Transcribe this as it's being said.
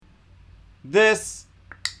This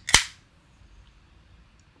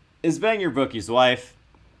is Bang Your Bookie's Wife,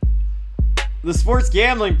 the sports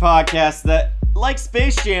gambling podcast that, like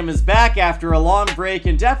Space Jam, is back after a long break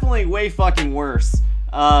and definitely way fucking worse.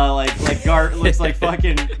 Looks like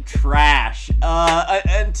fucking trash.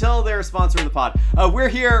 Until they're sponsoring the pod. We're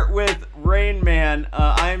here with Rain Man.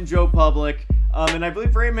 I'm Joe Public. And I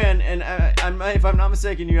believe Rain Man, and if I'm not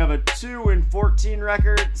mistaken, you have a 2-14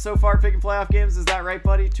 record so far picking playoff games. Is that right,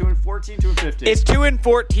 buddy? 2-14, 2-15. It's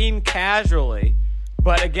 2-14 casually.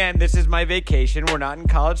 But again, this is my vacation. We're not in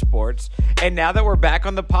college sports. And now that we're back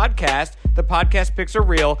on the podcast picks are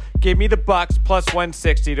real. Give me the Bucks plus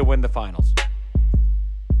 160 to win the finals.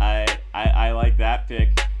 I like that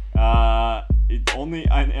pick. I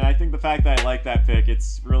think the fact that I like that pick,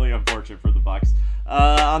 it's really unfortunate for the Bucks.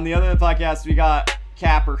 On the other podcast, we got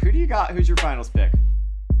Capper. Who do you got? Who's your finals pick?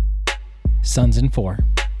 Suns in 4.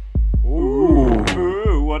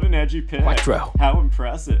 Ooh, what an edgy pick. Quattro. How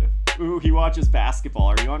impressive. Ooh, he watches basketball.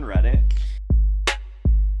 Are you on Reddit?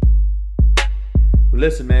 Well,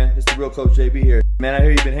 listen, man, it's the real Coach JB here. Man, I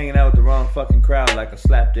hear you've been hanging out with the wrong fucking crowd like a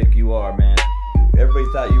slapdick you are, man. Everybody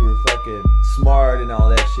thought you were fucking smart and all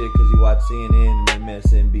that shit because you watch CNN and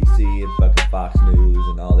MSNBC and fucking Fox News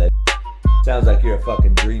and all that. Sounds like you're a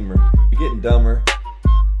fucking dreamer. You're getting dumber.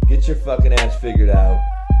 Get your fucking ass figured out.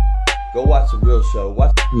 Go watch the real show.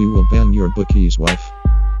 We will ban your bookie's wife.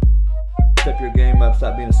 Step your game up.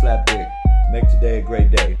 Stop being a slapdick. Make today a great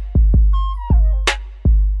day.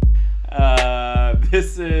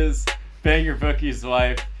 This is Bang Your Bookie's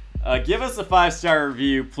Wife. Give us a 5-star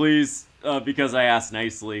review, please, because I asked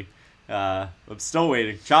nicely. I'm still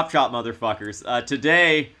waiting. Chop, motherfuckers.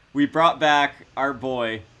 Today, we brought back our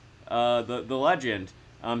boy, the legend.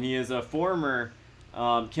 He is a former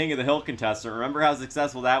King of the Hill contestant. Remember how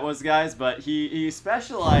successful that was, guys? But he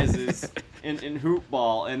specializes in hoop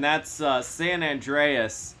ball, and that's San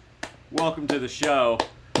Andreas. Welcome to the show.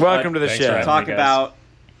 Welcome to the show. Talk about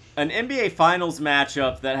an NBA Finals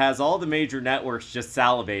matchup that has all the major networks just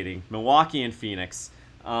salivating. Milwaukee and Phoenix.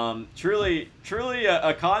 Truly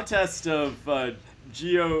a contest of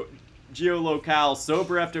geolocale,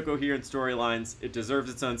 sober after coherent storylines. It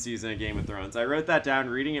deserves its own season of Game of Thrones. I wrote that down.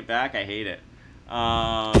 Reading it back, I hate it.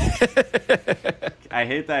 I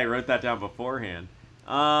hate that I wrote that down beforehand.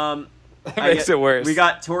 That makes it worse. We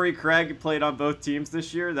got Torrey Craig played on both teams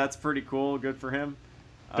this year. That's pretty cool. Good for him.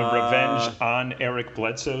 The Revenge on Eric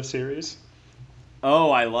Bledsoe series.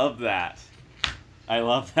 Oh, I love that.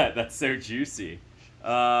 That's so juicy.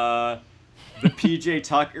 The PJ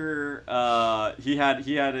Tucker, he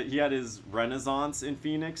had his renaissance in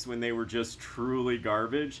Phoenix when they were just truly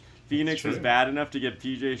garbage. Phoenix was bad enough to give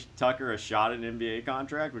PJ Tucker a shot at an NBA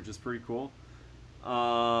contract, which is pretty cool.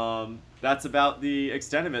 That's about the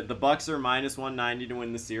extent of it. The Bucks are minus 190 to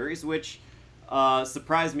win the series, which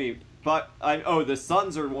surprised me. But the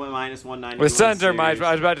Suns are minus 190. The Suns are minus.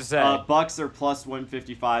 I was about to say. Bucks are plus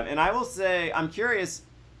 155, and I will say I'm curious.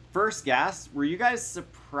 First guess, were you guys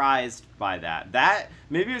surprised by that? That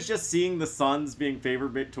maybe it was just seeing the Suns being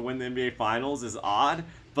favored to win the NBA Finals is odd,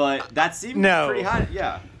 but that seemed pretty high.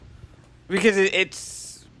 Yeah, because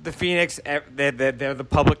it's the Phoenix. They're the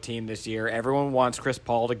public team this year. Everyone wants Chris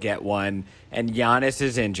Paul to get one, and Giannis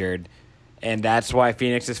is injured, and that's why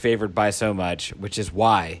Phoenix is favored by so much. Which is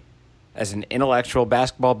why, as an intellectual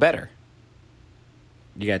basketball bettor,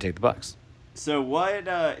 you gotta take the Bucks. So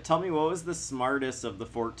tell me what was the smartest of the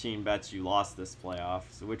 14 bets you lost this playoff?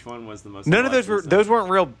 So which one was the most? None of those weren't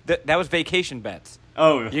real. That was vacation bets.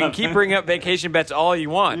 Oh, you can keep bringing up vacation bets all you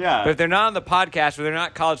want. Yeah. But if they're not on the podcast or they're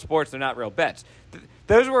not college sports, they're not real bets.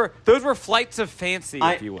 Those were flights of fancy,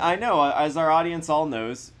 if you will. I know. As our audience all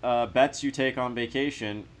knows, bets you take on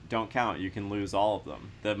vacation don't count. You can lose all of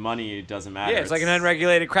them. The money doesn't matter. Yeah, it's like an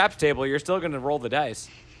unregulated craps table. You're still going to roll the dice.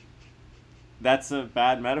 That's a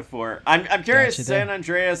bad metaphor. I'm curious, Gotcha, San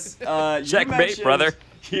Andreas. Checkmate, brother.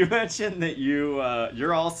 You mentioned that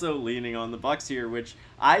you're also leaning on the Bucks here, which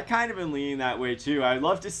I kind of been leaning that way too. I'd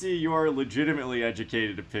love to see your legitimately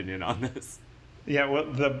educated opinion on this. Yeah, well,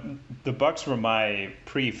 the Bucks were my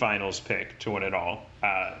pre-finals pick to win it all.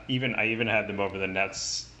 I even had them over the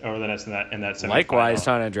Nets in that semifinal. Likewise,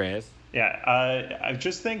 San Andreas. Yeah, I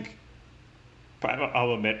just think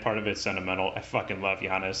I'll admit part of it's sentimental. I fucking love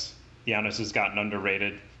Giannis. Giannis has gotten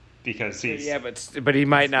underrated because he's but he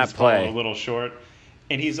might not play a little short,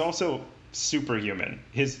 and he's also superhuman.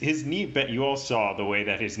 His knee bent. You all saw the way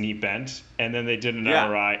that his knee bent, and then they did an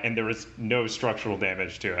MRI, and there was no structural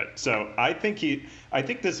damage to it. So I think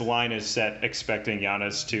this line is set expecting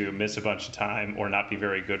Giannis to miss a bunch of time or not be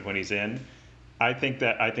very good when he's in. I think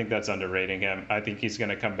that's underrating him. I think he's going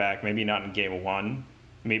to come back, maybe not in game 1,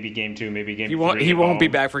 maybe game 2, maybe game 3. He at won't be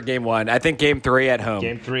home. back for game 1. I think game 3 at home.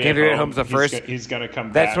 Game 3 at at home is the he's first. He's going to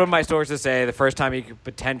come That's back. what my sources say. The first time he could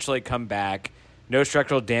potentially come back. No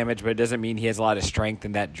structural damage, but it doesn't mean he has a lot of strength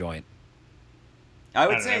in that joint. I I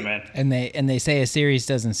would don't say know, man. And they say a series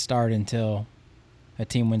doesn't start until a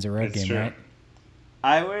team wins a road It's game, true. right?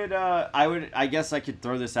 I guess I could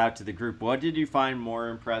throw this out to the group. What did you find more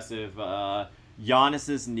impressive,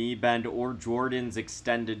 Giannis's knee bend or Jordan's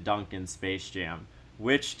extended dunk in Space Jam?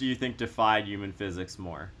 Which do you think defied human physics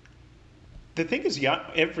more? The thing is,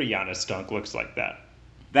 every Giannis dunk looks like that.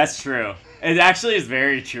 That's true. It actually is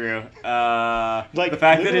very true. Like the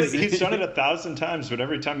fact that literally, he's done it 1,000 times, but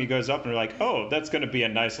every time he goes up and you're like, oh, that's going to be a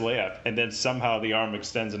nice layup, and then somehow the arm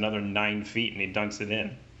extends another 9 feet and he dunks it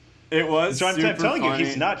in. It was. So I'm super telling funny. you,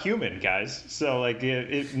 he's not human, guys. So like,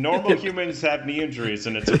 normal humans have knee injuries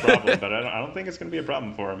and it's a problem, but I don't think it's going to be a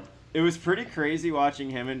problem for him. It was pretty crazy watching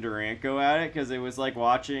him and Durant go at it because it was like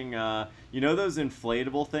watching, those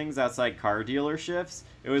inflatable things outside car dealerships?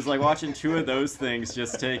 It was like watching two of those things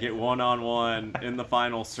just take it one-on-one in the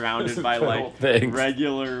final, surrounded by like things.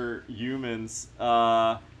 regular humans.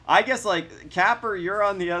 I guess like Capper, you're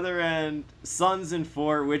on the other end, Suns in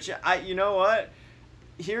 4, which you know what?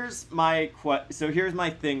 Here's my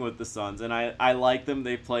thing with the Suns, and I like them.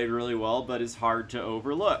 They've played really well, but it's hard to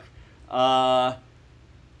overlook.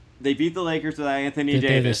 They beat the Lakers without Anthony Did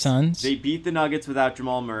Davis. they the Suns? They beat the Nuggets without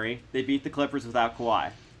Jamal Murray. They beat the Clippers without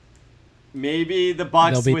Kawhi. Maybe the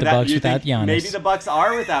Bucks They'll beat the Bucks without Giannis. Maybe the Bucks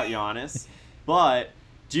are without Giannis, but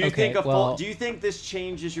do you Okay, do you think this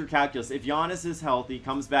changes your calculus? If Giannis is healthy,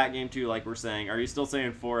 comes back game 2 like we're saying, are you still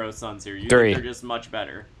saying 4-0 Suns here? You 3. think they're just much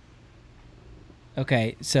better?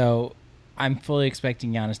 Okay, so I'm fully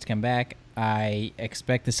expecting Giannis to come back. I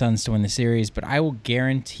expect the Suns to win the series, but I will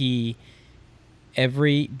guarantee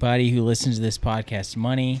everybody who listens to this podcast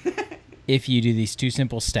money if you do these 2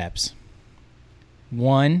 simple steps.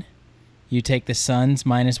 1, you take the Suns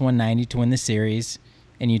minus 190 to win the series,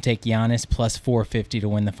 and you take Giannis plus 450 to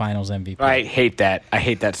win the Finals MVP. I hate that. I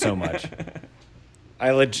hate that so much.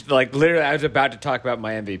 Literally, I was about to talk about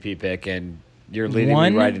my MVP pick, and you're leading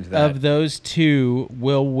One me right into that. of those 2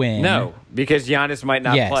 will win. No, because Giannis might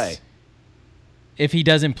not Yes. play. If he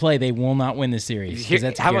doesn't play, they will not win the series. 'Cause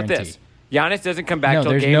that's a How about guarantee. this? Giannis doesn't come back No,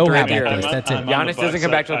 till there's game no 3 how of the about Earth. this. That's it. I'm on the Giannis doesn't Bucks.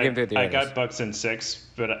 come back till game 3 of the I Earth. got Bucks in 6,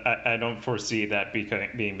 but I don't foresee that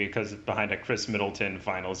being because behind a Chris Middleton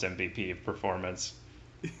Finals MVP performance.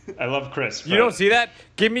 I love Chris. You don't see that?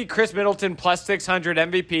 Give me Chris Middleton plus 600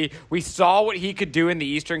 MVP. We saw what he could do in the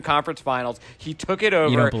Eastern Conference Finals. He took it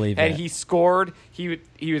over, don't believe and that. he scored. He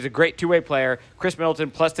was a great two-way player. Chris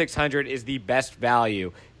Middleton plus 600 is the best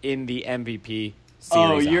value in the MVP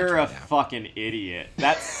series. You're a odds right now. fucking idiot.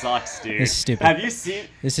 That sucks, dude. This is stupid. Have you seen?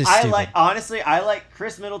 This is I stupid. like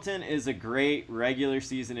Chris Middleton is a great regular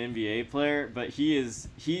season NBA player, but he's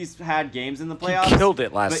had games in the playoffs. killed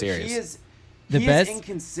it last but series. He is The he best- is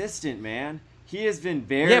inconsistent, man. He has been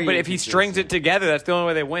very Yeah, but if he strings it inconsistent. together, that's the only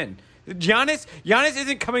way they win. Giannis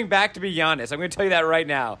isn't coming back to be Giannis. I'm going to tell you that right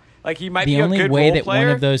now. Like, he might The be a only good way role that player.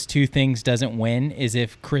 one of those 2 things doesn't win is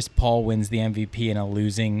if Chris Paul wins the MVP in a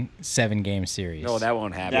losing 7-game series. No, that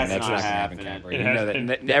won't happen. That's That's not not going to happen, happening. Capper. It You has- know that.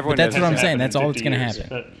 it- Everyone But that's knows what I'm that. saying. happened That's in all that's 50 gonna years.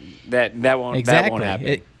 happen. That won't Exactly.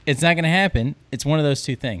 happen. It's not going to happen. It's one of those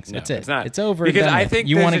 2 things. No, That's it. It's not. It's over. Because done I with. think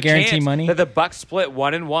you there's want to a guarantee chance money. that the Bucks split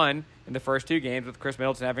 1-1 in the first 2 games with Chris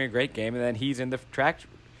Middleton having a great game, and then he's in the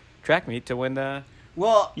track meet to win the.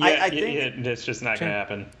 Well, Yeah, I think it's just not going to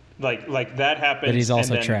happen. Like that happens. But he's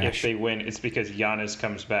also and then trash. If they win, it's because Giannis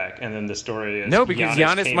comes back, and then the story is No, because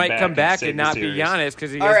Giannis came might come back saved and the not be series. Giannis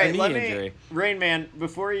because he all has right. the Let knee me, injury. Rain Man.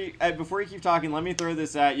 Before you keep talking, let me throw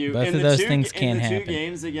this at you. Both in of the those two, things can in the 2 happen.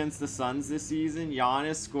 games against the Suns this season,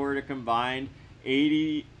 Giannis scored a combined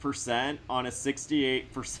 80% on a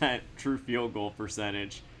 68% true field goal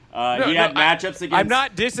percentage. He had matchups against. I'm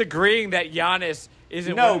not disagreeing that Giannis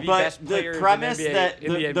isn't one No, of the but best the players premise in the NBA, that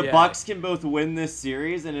in the NBA. Bucks can both win this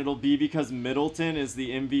series and it'll be because Middleton is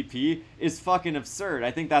the MVP is fucking absurd. I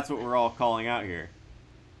think that's what we're all calling out here.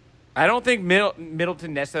 I don't think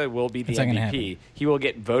Middleton necessarily will be the It's not gonna MVP. happen. He will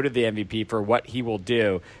get voted the MVP for what he will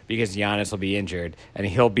do because Giannis will be injured and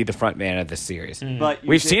he'll be the front man of the series. But you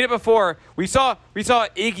We've think- seen it before. We saw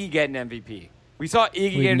Iggy get an MVP. We saw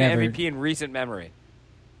Iggy We've get an never- MVP in recent memory.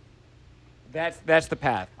 That's the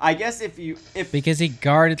path. I guess because he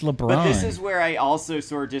guarded LeBron. but this is where I also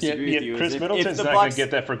sort of disagree with you. Chris is if Middleton's the not going Bucks, to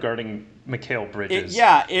get that for guarding Mikal Bridges.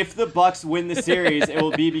 if the Bucks win the series, it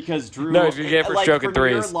will be because Drew. No, he's gonna get it for stroking from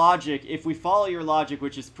your threes. logic, if we follow your logic,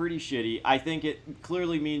 which is pretty shitty, I think it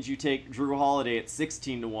clearly means you take Drew Holiday at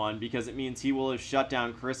 16-1 because it means he will have shut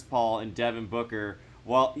down Chris Paul and Devin Booker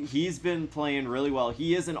Well, he's been playing really well.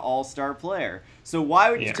 He is an all-star player. So why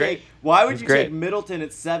would you Yeah. take take great. Middleton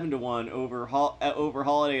at 7-1 over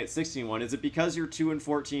Holiday at 16-1? Is it because you're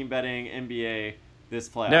 2-14 betting NBA this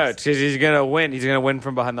playoffs? No, it's because he's gonna win. He's gonna win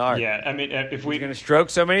from behind the arc. Yeah, I mean, if we He's gonna stroke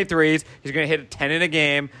so many threes. He's gonna hit a 10 in a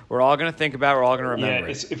game. We're all gonna think about it. We're all gonna remember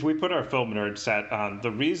it. if we put our film nerds hat on,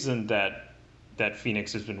 the reason that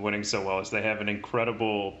Phoenix has been winning so well is they have an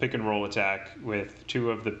incredible pick and roll attack with two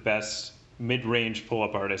of the best mid-range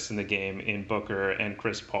pull-up artists in the game in Booker and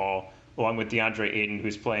Chris Paul, along with DeAndre Ayton,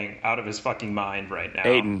 who's playing out of his fucking mind right now.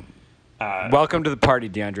 Ayton, welcome to the party,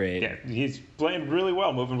 DeAndre Ayton. Yeah, he's playing really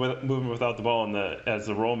well, moving without the ball as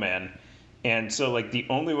the roll man. And so, like, the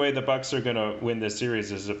only way the Bucks are going to win this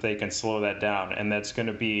series is if they can slow that down, and that's going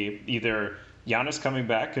to be either Giannis coming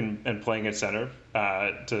back and playing at center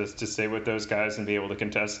to stay with those guys and be able to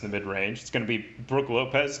contest in the mid-range. It's going to be Brook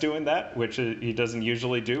Lopez doing that, which he doesn't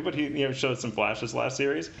usually do, but he showed some flashes last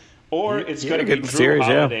series. Or it's going to be Drew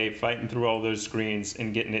Holiday fighting through all those screens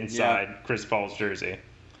and getting inside Chris Paul's jersey.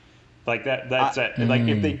 Like that's it. Like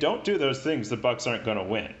if they don't do those things, the Bucks aren't going to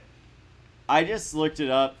win. I just looked it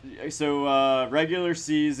up. So regular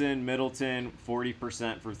season, Middleton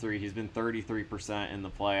 40% for three. He's been 33% in the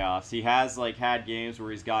playoffs. He has had games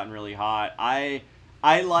where he's gotten really hot. I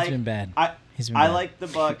like. He's been bad. I like the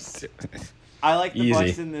Bucks. I like the Easy.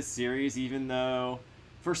 Bucks in this series, even though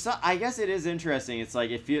for some, I guess it is interesting. It's like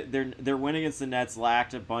if their win against the Nets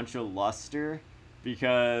lacked a bunch of luster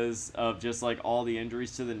because of just all the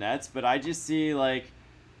injuries to the Nets. But I just see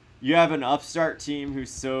you have an upstart team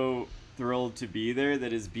who's so thrilled to be there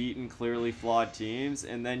that has beaten clearly flawed teams,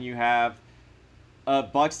 and then you have a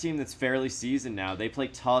Bucks team that's fairly seasoned now. They play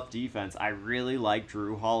tough defense. I really like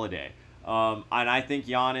Drew Holiday, and I think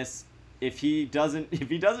Giannis, if he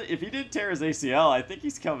did tear his ACL, I think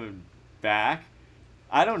he's coming back.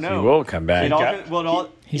 I don't know. He will come back. He's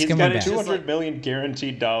He's coming got back. $200 million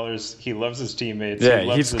guaranteed dollars. He loves his teammates. Yeah, he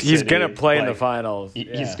loves the he's city. gonna play in the finals.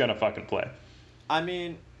 He's gonna fucking play. I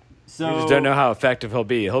mean, so We just don't know how effective he'll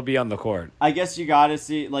be. He'll be on the court. I guess you got to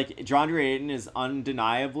see DeAndre Ayton has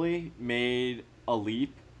undeniably made a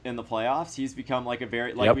leap in the playoffs. He's become a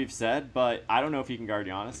very Yep. we've said, but I don't know if he can guard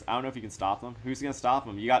Giannis. I don't know if he can stop him. Who's gonna stop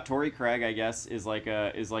him? You got Torrey Craig, I guess, is a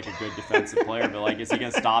good defensive player, but is he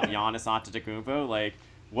gonna stop Giannis Antetokounmpo?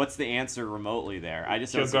 What's the answer remotely there? I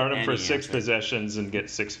just He'll don't see guard him for any 6 answer. possessions and get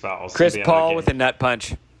 6 fouls. Chris to be out of the Paul game. with a nut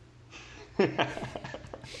punch.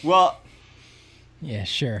 Well, Yeah,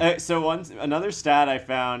 sure. so another stat I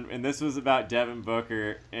found, and this was about Devin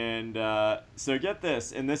Booker, and so get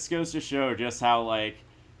this, and this goes to show just how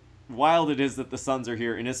wild it is that the Suns are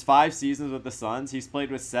here. In his 5 seasons with the Suns, he's played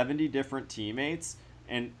with 70 different teammates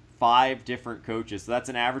and 5 different coaches. So that's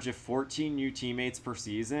an average of 14 new teammates per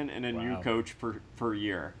season and a new coach per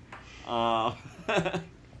year.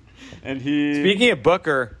 And he. Speaking of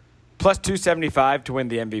Booker, plus 275 to win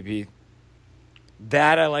the MVP.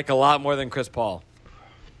 That I like a lot more than Chris Paul.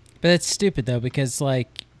 But that's stupid, though, because,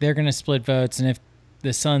 they're going to split votes, and if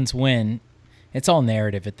the Suns win, it's all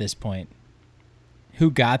narrative at this point.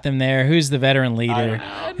 Who got them there? Who's the veteran leader?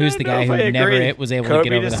 Who's the guy who never was able to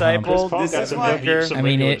get over the hump? Chris Paul This got is some, why-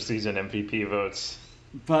 regular season MVP votes.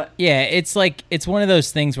 But Yeah, it's it's one of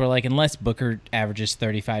those things where, unless Booker averages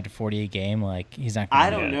 35 to 40 a game, he's not going to I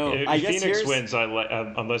don't know. If I guess Phoenix here's- wins,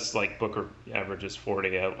 unless Booker averages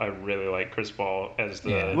 40, I really like Chris Paul as the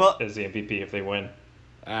Yeah. Well- as the MVP if they win.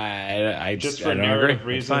 I Just I for don't narrative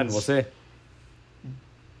agree. It's fine. reasons. We'll see.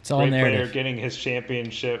 It's all Great narrative. player getting his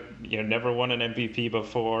championship. Never won an MVP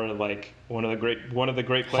before. One of the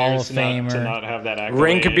great Hall players of to Famer. not have that accolade.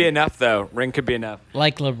 Ring could be enough, though. Ring could be enough.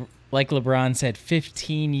 Like LeBron said,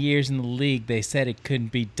 15 years in the league, they said it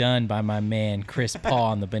couldn't be done by my man Chris Paul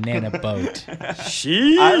on the banana boat.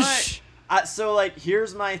 Sheesh.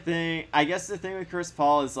 Here's my thing. I guess the thing with Chris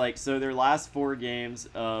Paul is so their last 4 games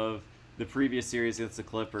of the previous series against the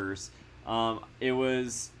Clippers, it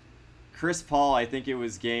was Chris Paul. I think it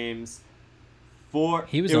was games 4.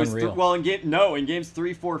 He was it unreal. In games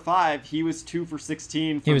 3, 4, 5, he was 2 for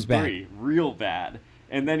 16 from He was bad. 3, real bad.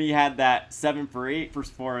 And then he had that 7 for 8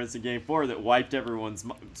 performance in game 4 that wiped everyone's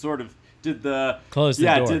sort of did the Closed the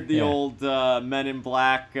door, did the yeah. old Men in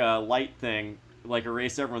Black light thing.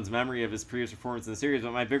 Erase everyone's memory of his previous performance in the series.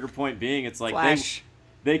 But my bigger point being, it's Flash.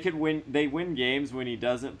 they could win. They win games when he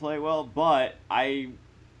doesn't play well. But I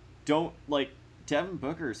don't Devin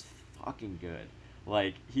Booker's fucking good.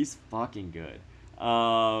 He's fucking good.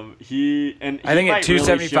 I think at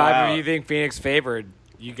 275, if you think Phoenix favored,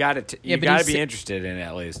 you got to Yeah, but got to he's be si- interested in it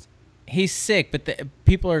at least. He's sick, but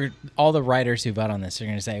all the writers who vote on this are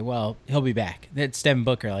going to say, well, he'll be back. That's Devin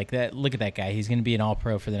Booker. Look at that guy. He's going to be an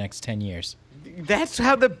all-pro for the next 10 years. That's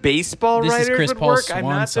how the baseball This is writers Chris would Paul's work. I'm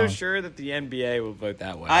swan not so song. sure that the NBA will vote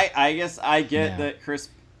that way. I guess I get Yeah. that Chris.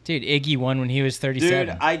 Dude, Iggy won when he was 37.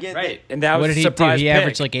 Dude, I get right, that. and that was What a did he do? surprise He pick.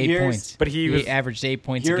 averaged like 8 Here's- points. but he averaged 8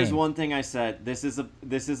 points a Here's game. one thing I said. This is a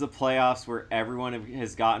playoffs where everyone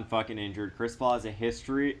has gotten fucking injured. Chris Paul has an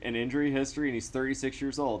injury history, and he's 36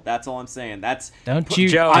 years old. That's all I'm saying. Don't you?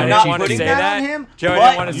 Joe, I'm I not didn't want to putting say that that. on him, Joe, I but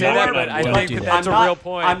didn't want to say you're- that, but I Don't think do that that. that's a real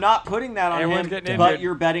point. I'm not putting that on Everyone's him, getting but injured.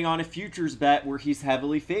 you're betting on a futures bet where he's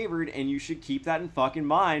heavily favored, and you should keep that in fucking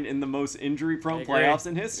mind in the most injury-prone agree. playoffs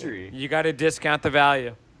in history. You got to discount the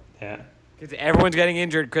value. Yeah. Because everyone's getting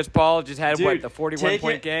injured. Chris Paul just had, Dude, the take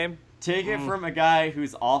 41-point it- game? Take it from a guy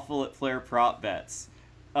who's awful at player prop bets.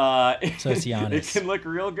 So it's Giannis. It can look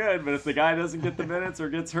real good, but if the guy doesn't get the minutes or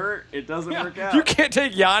gets hurt, it doesn't work out. You can't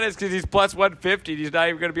take Giannis because he's plus 150. He's not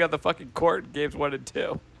even going to be on the fucking court in games 1 and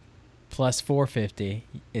 2. Plus 450.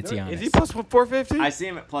 It's Giannis. Is he plus 450? I see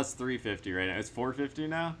him at plus 350 right now. It's 450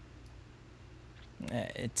 now.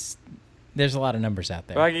 There's a lot of numbers out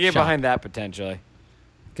there. Well, I can get Shop. behind that potentially.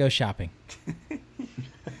 Go shopping.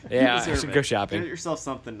 Yeah, I deserve should it. go shopping. Get yourself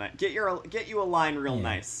something nice. Get you a line real Yeah.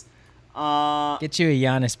 nice. Get you a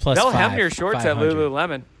Giannis plus They'll 5. have your shorts at 500.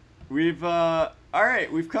 Lululemon. We've all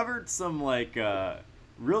right. We've covered some like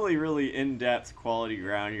really in-depth quality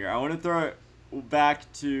ground here. I want to throw it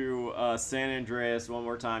back to San Andreas one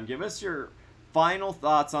more time. Give us your final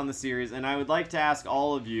thoughts on the series, and I would like to ask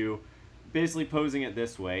all of you, basically posing it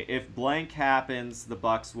this way: if blank happens, the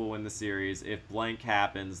Bucks will win the series. If blank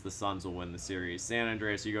happens, the Suns will win the series. San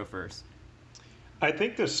Andreas, you go first. I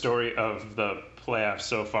think the story of the playoffs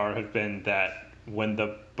so far have been that when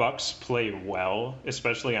the Bucks play well,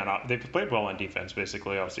 especially they've played well on defense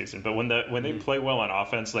basically all season, but when they play well on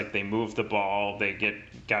offense, like they move the ball, they get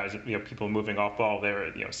guys, people moving off ball,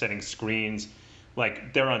 they're setting screens,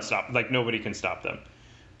 like they're unstoppable, like nobody can stop them.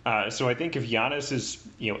 So I think if Giannis is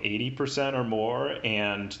 80% or more,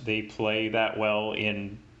 and they play that well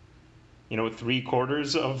in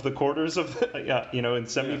 3/4 of the quarters of in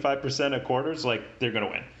 75% of quarters, like they're gonna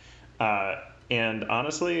win. And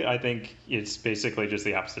honestly, I think it's basically just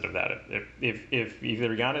the opposite of that. If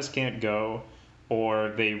either Giannis can't go, or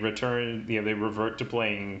they return, they revert to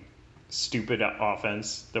playing stupid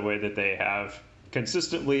offense the way that they have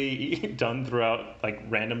consistently done throughout, like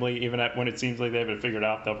randomly, even when it seems like they have it figured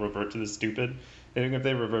out, they'll revert to the stupid. I think if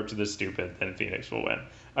they revert to the stupid, then Phoenix will win.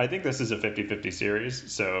 I think this is a 50-50 series,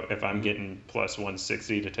 so if I'm getting plus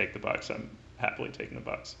 160 to take the Bucks, I'm happily taking the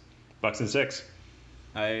Bucks. Bucks in 6.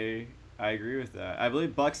 I agree with that. I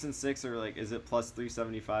believe Bucks and 6 are like, is it plus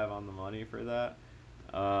 375 on the money for that?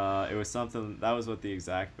 It was something, that was what the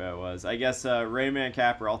exact bet was. I guess Rayman,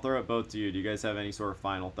 Capper, I'll throw it both to you. Do you guys have any sort of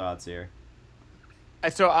final thoughts here?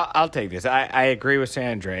 So I'll take this. I agree with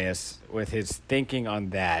San Andreas with his thinking on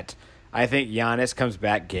that. I think Giannis comes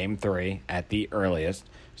back game 3 at the earliest.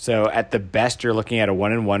 So at the best, you're looking at a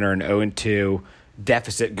 1-1 or an 0-2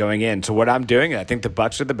 deficit going in. So what I'm doing, I think the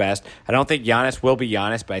Bucks are the best. I don't think Giannis will be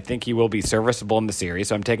Giannis, but I think he will be serviceable in the series.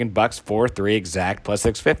 So I'm taking Bucks 4-3 exact plus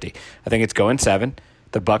 650. I think it's going 7.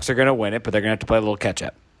 The Bucks are going to win it, but they're going to have to play a little catch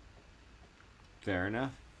up. Fair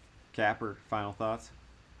enough. Capper, final thoughts?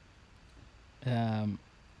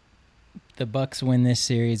 The Bucks win this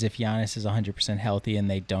series if Giannis is 100% healthy and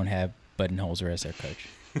they don't have Budenholzer as their coach.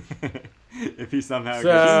 If he somehow So-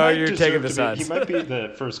 gets... Oh, He might you're deserve taking the to be- Suns. He might be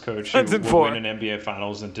the first coach who Suns in will 4. win an NBA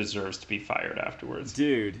Finals and deserves to be fired afterwards.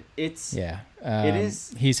 Dude, it's... Yeah. It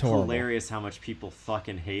is He's horrible. hilarious how much people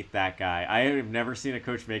fucking hate that guy. I have never seen a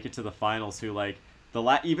coach make it to the finals who, like,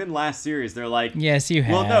 even last series, they're like... Yes, you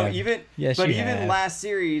have. Well, no, even... Yes, but you even have. last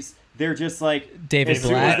series, they're just like... David as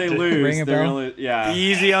soon as Blatt. they Ring lose, a they're bell? gonna... Yeah.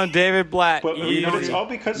 Easy on David Blatt. But Easy. it's all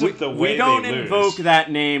because of the way We don't they lose. invoke that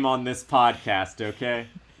name on this podcast, okay?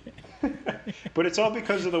 But it's all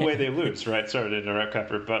because of the way they lose, right? Sorry to interrupt,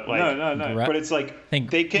 Pepper, but like, No. Ru- but it's like think-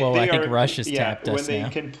 they can. well, they I think are, Rush has tapped when us they now.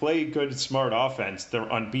 can play good, smart offense,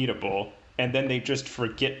 they're unbeatable, and then they just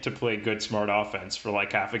forget to play good, smart offense for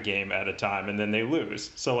like half a game at a time, and then they lose.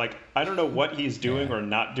 So like, I don't know what he's doing or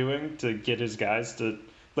not doing to get his guys to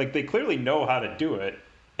like. They clearly know how to do it,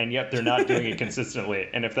 and yet they're not doing it consistently.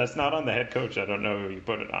 And if that's not on the head coach, I don't know who you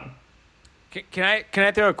put it on. Can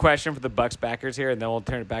I throw a question for the Bucks backers here, and then we'll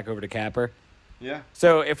turn it back over to Capper? Yeah.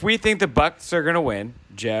 So if we think the Bucks are going to win,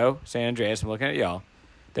 Joe, San Andreas, I'm looking at y'all.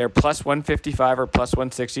 They're plus 155 or plus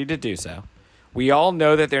 160 to do so. We all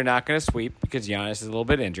know that they're not going to sweep because Giannis is a little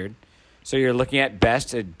bit injured. So you're looking at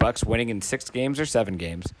best at Bucks winning in 6 games or 7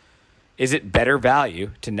 games. Is it better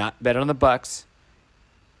value to not bet on the Bucks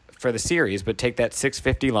for the series, but take that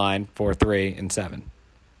 650 line for 3 and 7?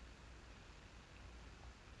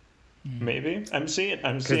 Maybe I'm seeing.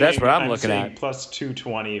 that's what I'm looking seeing at. Plus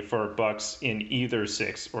 220 for Bucks in either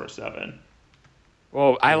 6 or 7.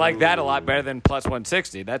 Well, I like that a lot better than plus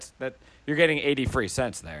 160. That you're getting 80 free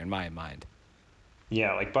cents there in my mind.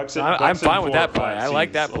 Yeah, like Bucks. I'm Bucks fine in with 4 that or play. 5 I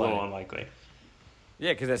like that seems a little play. unlikely.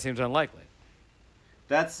 Yeah, because that seems unlikely.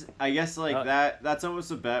 That's, I guess, like that's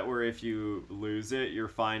almost a bet where if you lose it, you're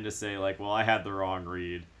fine to say like, well, I had the wrong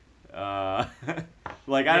read. Like,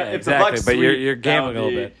 if exactly, the Bucks but sweep, you're gambling a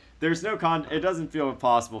little bit. There's no it doesn't feel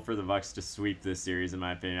possible for the Bucks to sweep this series, in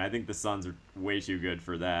my opinion. I think the Suns are way too good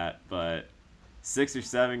for that, but 6 or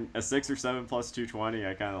 7 plus 220,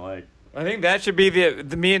 I kind of like. I think that should be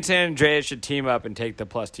the me and San Andreas should team up and take the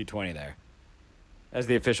plus 220 there as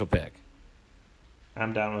the official pick.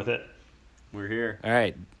 I'm down with it. We're here. All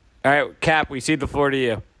right, Cap. We cede the floor to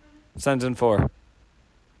you. Suns in 4.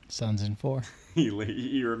 Suns in 4. He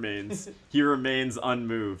remains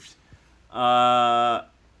unmoved.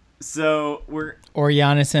 So we're Or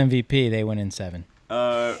Giannis MVP. They win in 7.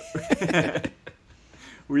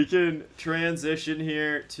 we can transition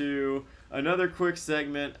here to another quick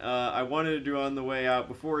segment I wanted to do on the way out.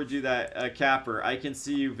 Before we do that, Capper, I can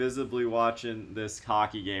see you visibly watching this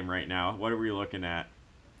hockey game right now. What are we looking at?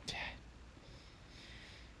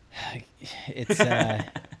 It's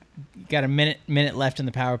got a minute left in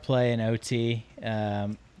the power play and OT.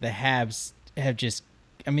 The Habs have just,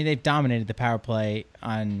 they've dominated the power play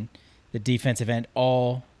on the defensive end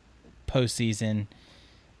all postseason,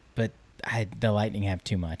 but the Lightning have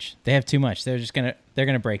too much. They have too much. They're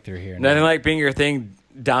gonna break through here. Nothing like being your thing,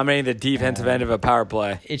 dominating the defensive end of a power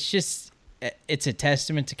play. It's a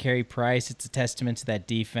testament to Carey Price. It's a testament to that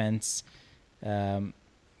defense.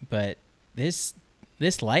 But this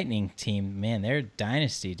Lightning team, man, they're a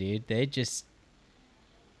dynasty, dude. They just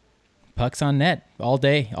pucks on net all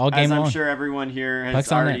day, all game long. long. As I'm sure everyone here has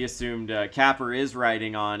Pucks on already net. assumed, Capper is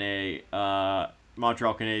riding on a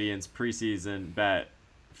Montreal Canadiens preseason bet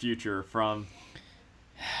future from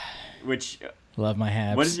which. Love my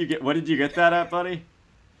Habs. What did you get that at, buddy?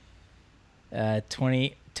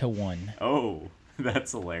 20-1. Oh,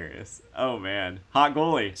 that's hilarious. Oh man, hot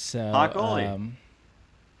goalie. Hot goalie.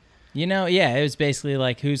 It was basically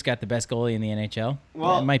like who's got the best goalie in the NHL.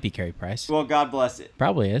 Well, it might be Carey Price. Well, God bless it.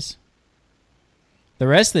 Probably is. The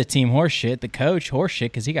rest of the team horse shit. The coach horse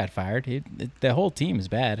shit because he got fired. The whole team is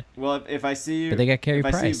bad. Well, if I see you, but they got Carey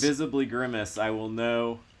Price. If I Price. see visibly grimace, I will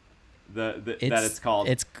know that it's called.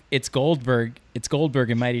 It's Goldberg. It's Goldberg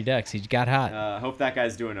and Mighty Ducks. He got hot. Hope that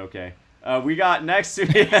guy's doing okay. We got next.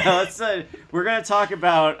 We're gonna talk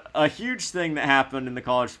about a huge thing that happened in the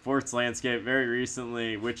college sports landscape very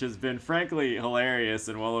recently, which has been frankly hilarious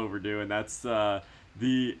and well overdue, and that's the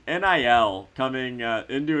NIL coming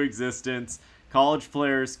into existence. College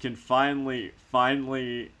players can finally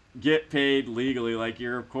get paid legally.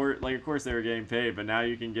 Of course they were getting paid, but now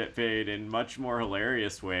you can get paid in much more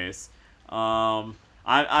hilarious ways. I'm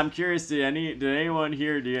curious. Did anyone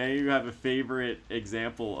here? Do any of you have a favorite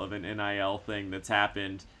example of an NIL thing that's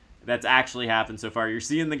actually happened so far? You're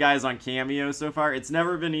seeing the guys on Cameo so far. It's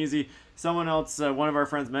never been easy. Someone else, one of our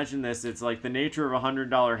friends mentioned this. It's like the nature of a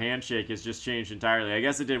 $100 handshake has just changed entirely. I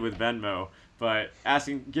guess it did with Venmo, but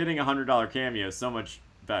getting a $100 Cameo is so much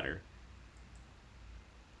better.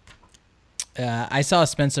 I saw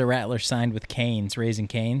Spencer Rattler signed with Canes, Raising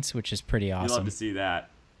Canes, which is pretty awesome. You love to see that.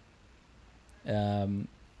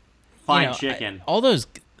 Fine chicken. All those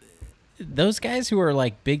guys who are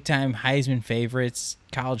like big time Heisman favorites,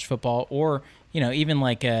 college football, or even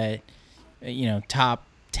like a top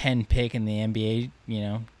 10 pick in the NBA,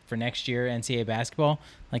 for next year NCAA basketball.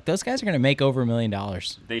 Like those guys are going to make over $1 million.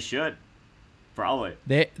 They should. Probably.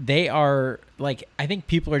 They are like, I think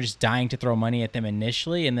people are just dying to throw money at them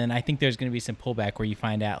initially, and then I think there's going to be some pullback where you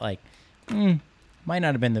find out like, might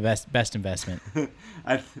not have been the best investment.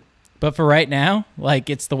 But for right now, like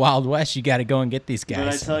it's the Wild West. You got to go and get these guys. But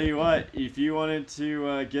I tell you what, if you wanted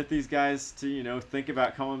to get these guys to think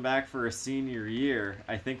about coming back for a senior year,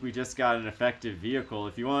 I think we just got an effective vehicle.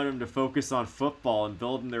 If you wanted them to focus on football and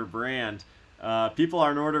building their brand, people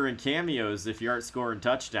aren't ordering cameos if you aren't scoring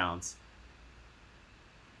touchdowns.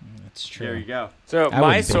 That's true. There you go. So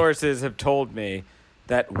my sources have told me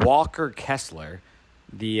that Walker Kessler,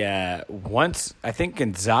 the once I think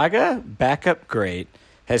Gonzaga backup great,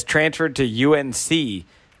 has transferred to UNC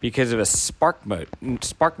because of a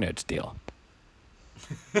SparkNotes deal.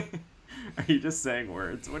 Are you just saying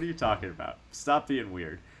words? What are you talking about? Stop being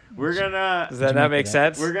weird. We're gonna. Does that not make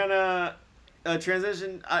sense? We're gonna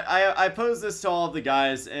transition. I posed this to all of the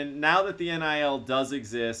guys, and now that the NIL does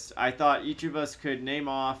exist, I thought each of us could name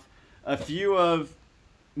off a few of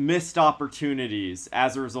missed opportunities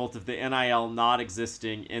as a result of the NIL not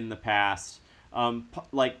existing in the past.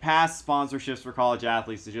 Like past sponsorships for college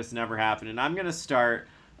athletes that just never happened. And I'm going to start,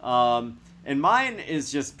 and mine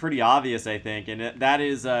is just pretty obvious, I think, and that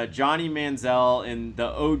is Johnny Manziel in the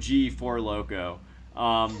OG Four Loko,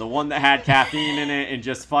 the one that had caffeine in it and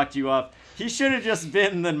just fucked you up. He should have just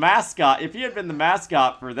been the mascot. If he had been the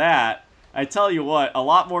mascot for that, I tell you what, a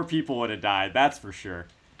lot more people would have died, that's for sure.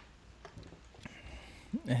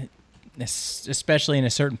 Especially in a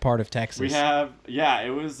certain part of Texas. It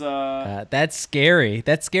was... that's scary.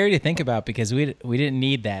 That's scary to think about because we didn't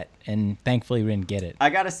need that, and thankfully we didn't get it. I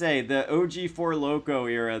gotta say, the OG Four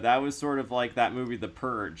Loko era, that was sort of like that movie The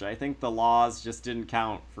Purge. I think the laws just didn't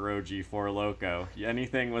count for OG Four Loko.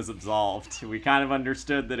 Anything was absolved. We kind of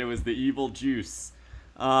understood that it was the evil juice.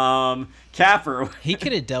 Capper. He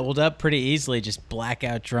could have doubled up pretty easily, just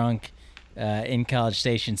blackout drunk in College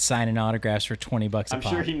Station signing autographs for $20 a pop. I'm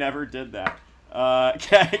sure he never did that.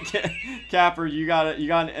 Capper, you got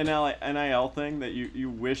an NIL thing that you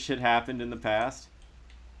wish had happened in the past?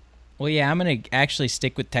 Well, yeah, I'm going to actually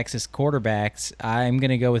stick with Texas quarterbacks. I'm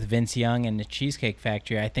going to go with Vince Young and the Cheesecake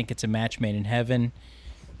Factory. I think it's a match made in heaven.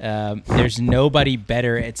 There's nobody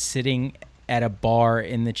better at sitting at a bar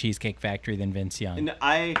in the Cheesecake Factory than Vince Young.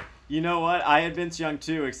 And you know what? I had Vince Young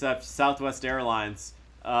too, except Southwest Airlines.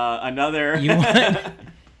 Another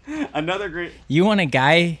great. You want a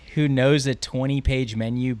guy who knows a 20-page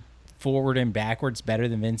menu forward and backwards better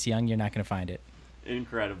than Vince Young? You're not going to find it.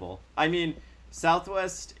 Incredible. I mean,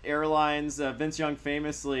 Southwest Airlines, Vince Young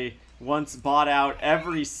famously once bought out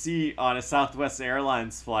every seat on a Southwest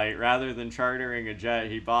Airlines flight rather than chartering a jet.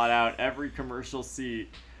 He bought out every commercial seat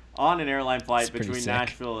on an airline flight between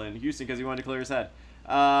Nashville and Houston because he wanted to clear his head.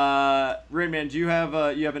 Rainman, do you have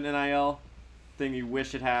an NIL thing you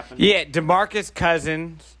wish had happened? Yeah, DeMarcus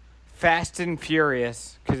Cousins, Fast and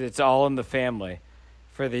Furious, because it's all in the family,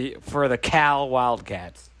 for the Cal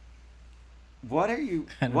Wildcats. What are you?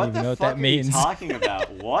 I don't what even the know what fuck that means. Are you talking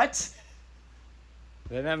about? What? Does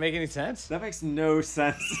that not make any sense? That makes no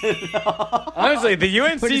sense at all. Honestly, the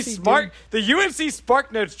UNC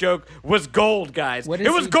Spark Notes joke was gold, guys.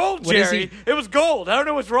 It was gold, Jerry. It was gold. I don't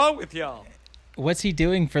know what's wrong with y'all. What's he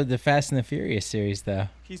doing for the Fast and the Furious series, though?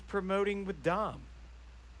 He's promoting with Dom.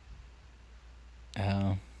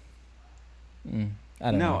 Oh.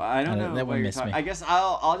 I don't know. I don't know That what one you're missed talking. me. I guess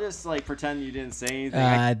I'll just like pretend you didn't say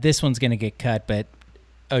anything. This one's gonna get cut, but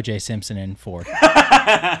O.J. Simpson and Ford.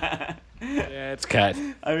 Yeah, it's cut.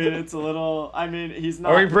 I mean, it's a little. I mean, he's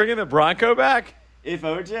not. Are we bringing the Bronco back? If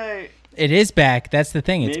OJ. It is back. That's the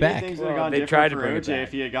thing. It's maybe back. Things would have gone they different tried to for bring it OJ back.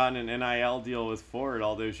 if he had gotten an NIL deal with Ford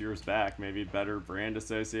all those years back. Maybe better brand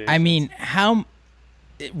association. I mean, how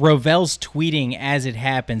Rovell's tweeting as it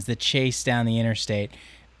happens the chase down the interstate.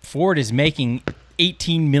 Ford is making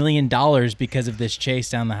 $18 million because of this chase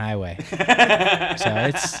down the highway. So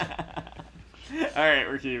it's all right.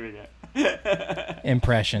 We're keeping it.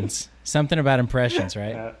 impressions. Something about impressions,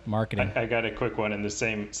 right? Marketing. I got a quick one in the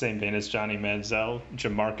same vein as Johnny Manziel.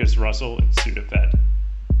 Jamarcus Russell and Sudafed.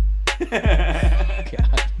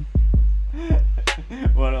 God.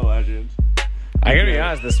 What a legend. I gotta be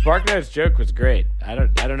honest, the Spark Notes joke was great. I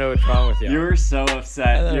don't know what's wrong with you. You were so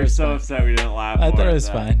upset. You're so upset we didn't laugh. I more thought it at was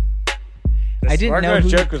that. fine. The I didn't Spark know Notes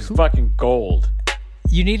who- joke was fucking gold.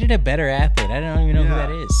 You needed a better athlete. I don't even know who that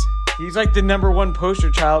is. He's like the number one poster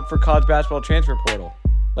child for college basketball transfer portal.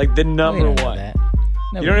 Like the We number don't know one. that. You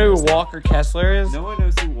Nobody don't know knows who that. Walker Kessler is? No one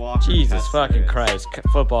knows who Walker Jesus Kessler fucking is. Christ.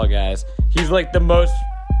 Football guys. He's like the most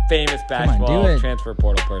famous basketball it. transfer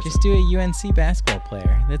portal person. Just do a UNC basketball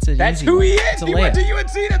player. That's That's easy who one. he It's is. a He went layup. to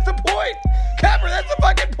UNC. That's the point. Capper, that's the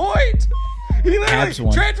fucking point. He Habs literally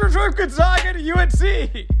won. transferred from Gonzaga to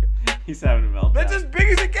UNC. He's having a meltdown. That's as big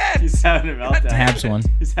as it gets. He's having a meltdown. Habs won.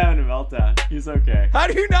 He's having a meltdown. He's okay. How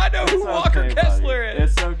do you not know who It's Walker okay, Kessler buddy.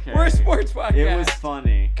 is? It's okay. We're a sports podcast. It was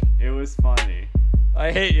funny. It was funny.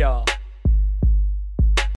 I hate y'all.